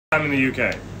I'm in the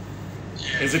UK.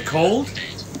 Yeah, Is it cold?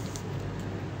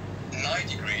 9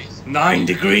 degrees. 9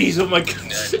 degrees, oh my 9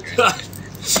 god.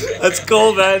 degrees. That's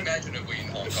cold, man. Unimaginable in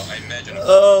Hong Kong. Unimaginable.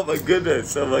 Oh my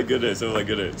goodness, oh my goodness, oh my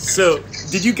goodness. So,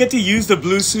 did you get to use the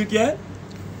blue suit yet?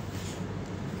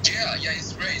 Yeah,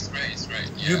 it's great,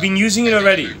 Yeah. You've been using it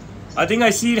already. I think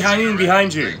I see it hanging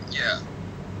behind you. Yeah.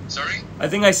 Sorry? I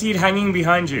think I see it hanging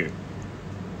behind you.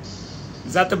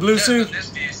 Is that the blue suit?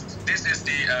 This is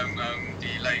the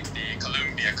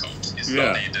Columbia coat. It's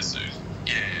Yeah. not the suit.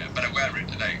 Yeah, but I wear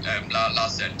it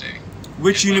last Saturday.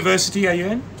 Which university are you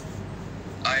in?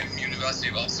 I'm University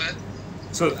of Oxford.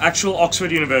 So, actual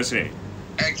Oxford University.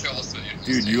 Actual Oxford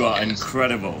University. Dude, you are yes.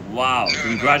 incredible. Wow, No,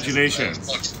 congratulations.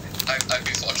 I've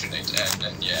been fortunate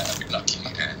and yeah, I've been lucky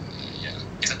and yeah.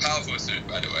 It's a powerful suit,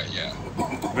 by the way, yeah.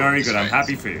 Very good, I'm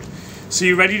happy for you. So,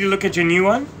 you ready to look at your new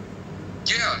one?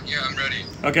 Yeah, I'm ready.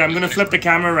 Okay, I'm gonna flip the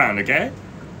camera around, okay?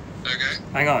 Okay.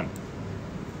 Hang on.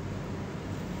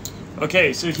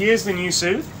 Okay, so here's the new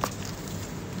suit.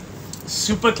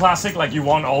 Super classic, like you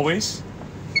want always.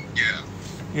 Yeah.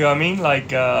 You know what I mean?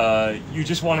 Like, you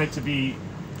just want it to be,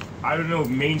 I don't know if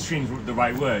mainstream is the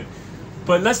right word.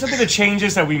 But let's look at the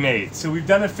changes that we made. So we've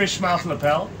done a fish mouth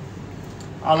lapel,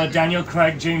 a la Daniel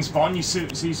Craig, James Bond. So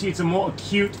you see it's a more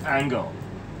acute angle,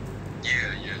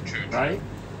 Yeah, true. right?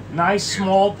 Nice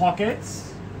small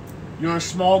pockets. You're a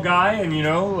small guy, and you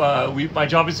know, my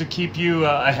job is to keep you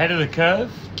ahead of the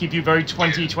curve, keep you very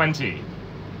 2020.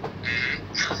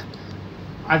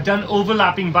 I've done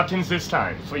overlapping buttons this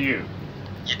time for you.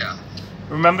 Yeah.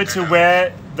 Remember to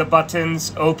wear the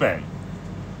buttons open.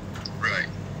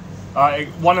 Right.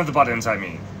 One of the buttons, I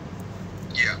mean.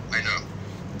 Yeah, I know.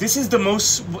 This is the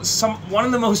one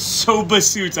of the most sober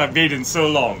suits I've made in so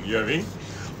long, you know what I mean?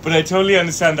 But I totally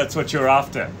understand that's what you're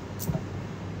after.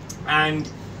 And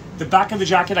the back of the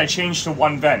jacket I changed to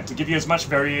one vent to give you as much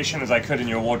variation as I could in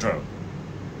your wardrobe.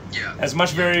 Yeah. As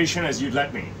much variation as you'd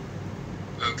let me.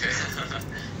 Okay.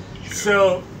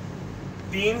 So,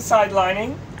 the inside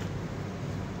lining,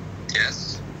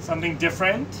 Yes. something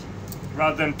different,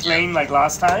 rather than plain like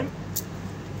last time.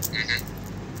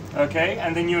 Okay,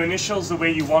 and then your initials the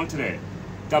way you wanted it.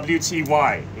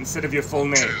 WTY, instead of your full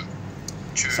name.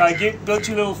 True. So I built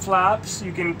you little flaps.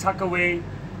 You can tuck away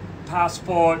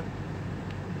passport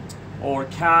or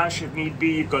cash if need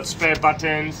be. You've got spare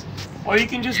buttons. Or you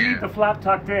can just leave the flap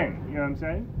tucked in. You know what I'm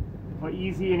saying? For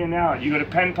easy in and out. You got a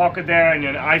pen pocket there and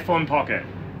an iPhone pocket.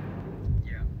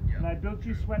 Yeah. And I built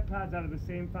you sweat pads out of the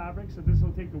same fabric, so this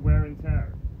will take the wear and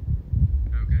tear.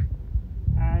 Okay.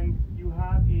 And you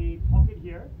have a pocket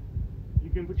here. You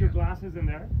can put your glasses in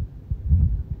there.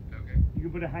 Okay. You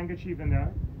can put a handkerchief in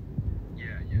there.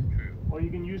 Yeah, true. Or you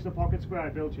can use the pocket square I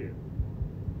built you.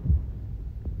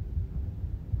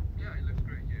 Yeah, it looks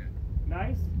great, yeah.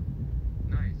 Nice?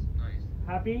 Nice.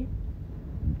 Happy?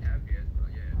 Happy as well,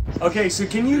 yeah. Okay, so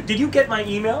did you get my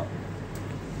email?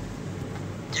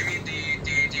 You mean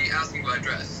the asking for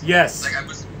address? Yes. Like I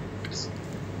was.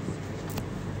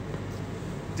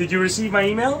 Did you receive my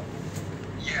email?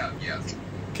 Yeah.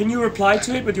 Can you reply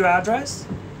to it with your address?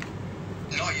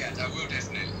 Not yet. I will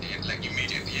definitely, like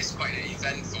immediately. It's quite an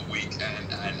eventful week,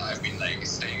 and I've been like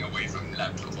staying away from the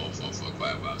laptop for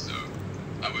quite a while, so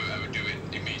I will do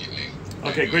it immediately.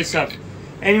 Okay, great stuff.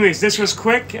 Anyways, this was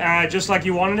quick, just like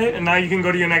you wanted it, and now you can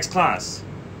go to your next class.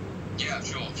 Yeah,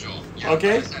 sure. Yeah,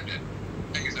 Okay. I accept it.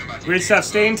 Thank you so much. Great stuff.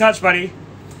 Stay in touch, buddy.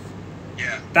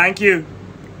 Yeah. Thank you.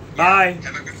 Bye.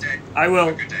 Have a good day. I will.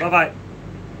 Have a good day. Bye-bye.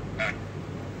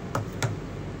 Bye.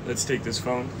 Let's take this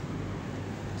phone.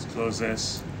 Let's close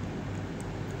this.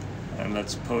 And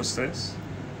let's post this.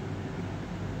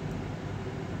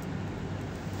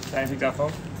 Can I take that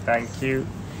phone? Thank you.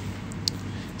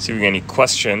 See if we get any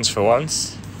questions for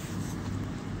once.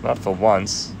 Not for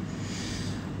once.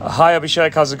 Hi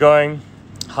Abhishek, how's it going?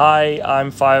 Hi, I'm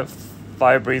Fire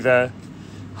Breather.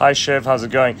 Hi Shiv, how's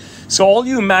it going? So all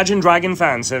you Imagine Dragon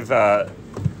fans have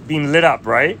been lit up,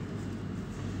 right?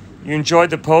 You enjoyed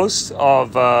the post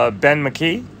of Ben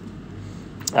McKee.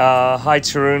 Hi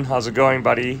Tarun, how's it going,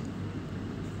 buddy?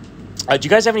 Do you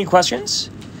guys have any questions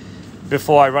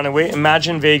before I run away?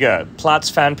 Imagine Vega, Platt's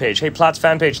fan page. Hey, Platt's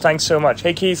fan page, thanks so much.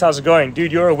 Hey Keith, how's it going?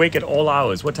 Dude, you're awake at all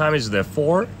hours. What time is it there?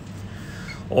 4?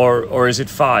 Or is it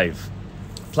 5?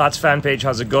 Platt's fan page,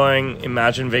 how's it going?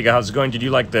 Imagine Vega, how's it going? Did you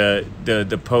like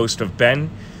the post of Ben?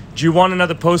 Do you want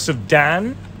another post of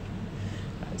Dan?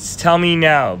 Tell me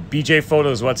now. BJ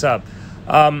Photos, what's up?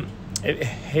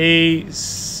 Hey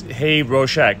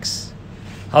Roshex,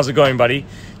 how's it going, buddy?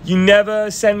 You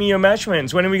never send me your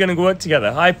measurements. When are we going to work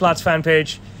together? Hi, Platt's fan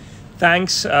page.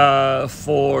 Thanks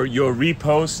for your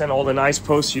reposts and all the nice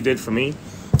posts you did for me.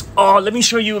 Oh, let me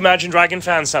show you Imagine Dragon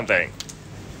fans something.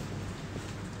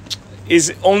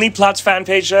 Is only Plat's fan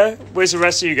page there? Where's the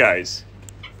rest of you guys?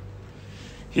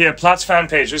 Here, Plat's fan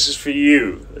page. This is for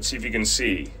you. Let's see if you can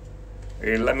see.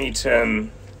 Okay, let me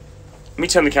turn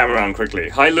the camera around quickly.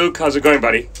 Hi, Luke. How's it going,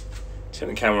 buddy? Turn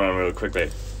the camera around real quickly.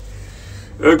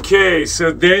 Okay,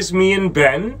 so there's me and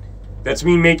Ben. That's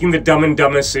me making the Dumb and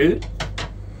Dumber suit.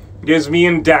 There's me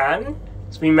and Dan.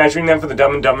 It's me measuring them for the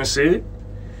Dumb and Dumber suit.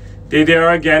 There they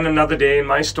are again, another day in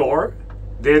my store.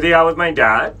 There they are with my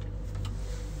dad.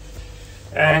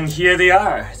 And here they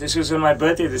are. This was on my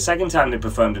birthday, the second time they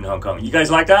performed in Hong Kong. You guys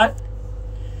like that?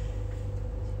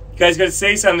 You guys gotta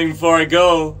say something before I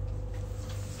go.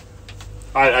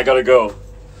 Alright, I gotta go.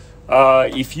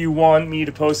 If you want me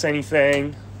to post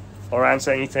anything or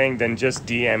answer anything, then just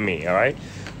DM me, alright?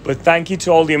 But thank you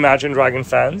to all the Imagine Dragon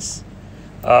fans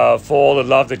for all the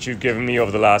love that you've given me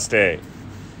over the last day.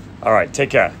 Alright, take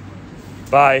care.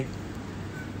 Bye.